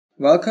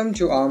Welcome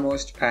to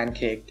Almost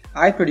Pancaked.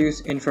 I produce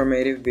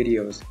informative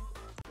videos.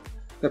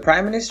 The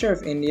Prime Minister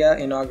of India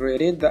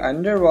inaugurated the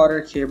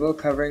underwater cable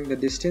covering the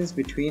distance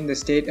between the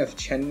state of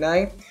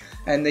Chennai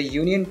and the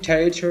Union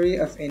Territory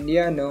of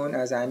India known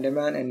as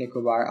Andaman and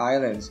Nicobar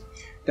Islands.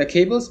 The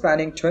cable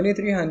spanning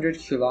 2,300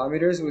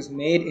 kilometers was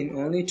made in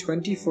only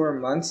 24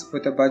 months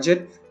with a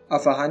budget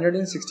of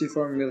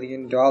 $164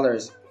 million.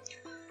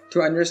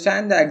 To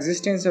understand the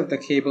existence of the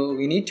cable,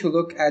 we need to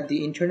look at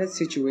the internet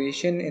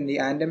situation in the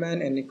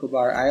Andaman and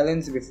Nicobar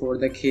Islands before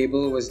the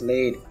cable was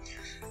laid.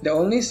 The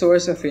only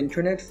source of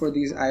internet for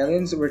these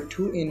islands were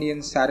two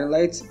Indian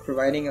satellites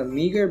providing a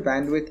meager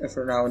bandwidth of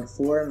around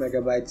 4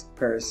 megabytes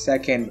per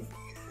second.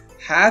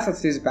 Half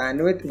of this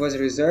bandwidth was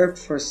reserved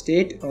for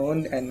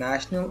state-owned and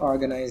national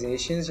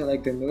organizations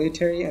like the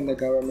military and the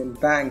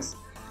government banks.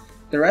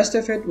 The rest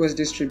of it was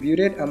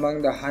distributed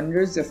among the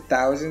hundreds of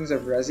thousands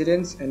of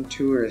residents and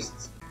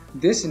tourists.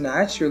 This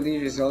naturally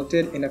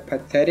resulted in a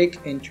pathetic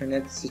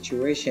internet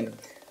situation,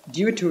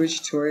 due to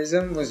which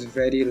tourism was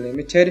very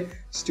limited,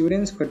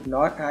 students could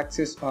not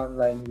access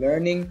online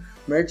learning,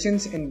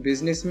 merchants and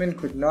businessmen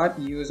could not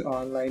use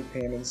online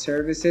payment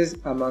services,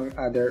 among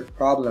other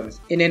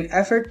problems. In an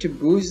effort to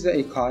boost the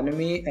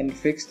economy and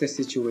fix the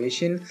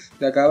situation,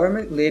 the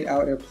government laid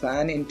out a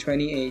plan in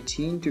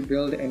 2018 to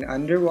build an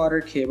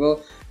underwater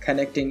cable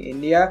connecting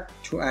India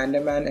to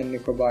Andaman and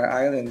Nicobar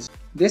Islands.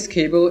 This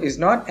cable is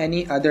not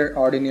any other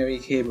ordinary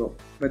cable,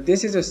 but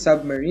this is a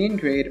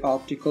submarine-grade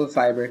optical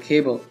fiber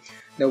cable.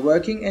 The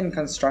working and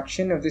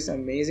construction of this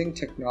amazing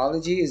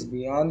technology is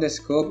beyond the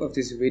scope of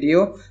this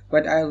video,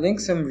 but I'll link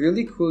some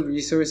really cool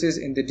resources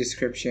in the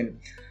description.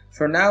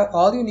 For now,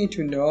 all you need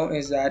to know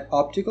is that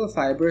optical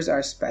fibers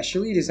are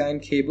specially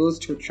designed cables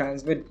to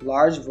transmit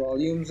large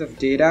volumes of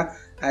data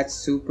at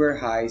super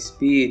high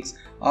speeds,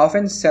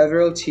 often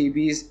several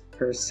TBs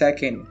per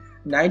second.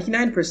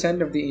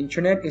 99% of the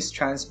internet is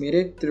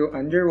transmitted through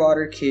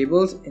underwater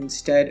cables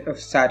instead of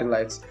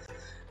satellites.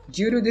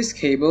 Due to this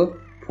cable,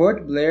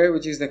 Port Blair,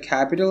 which is the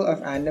capital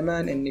of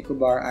Andaman and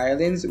Nicobar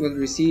Islands, will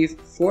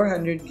receive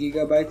 400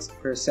 gigabytes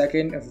per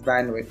second of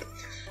bandwidth.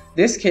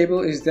 This cable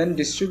is then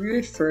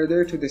distributed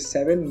further to the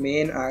 7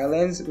 main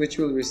islands, which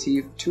will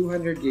receive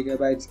 200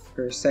 gigabytes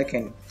per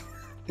second.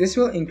 This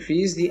will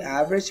increase the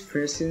average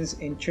person's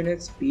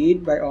internet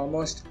speed by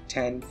almost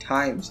 10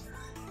 times.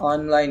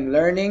 Online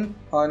learning,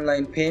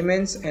 online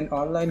payments, and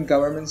online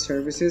government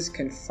services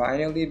can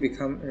finally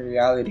become a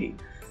reality.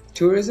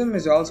 Tourism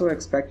is also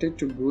expected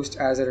to boost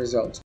as a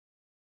result.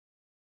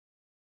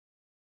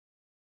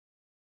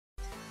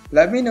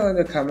 Let me know in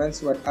the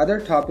comments what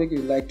other topic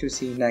you'd like to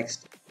see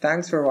next.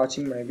 Thanks for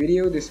watching my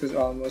video. This was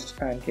Almost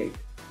Pancaked.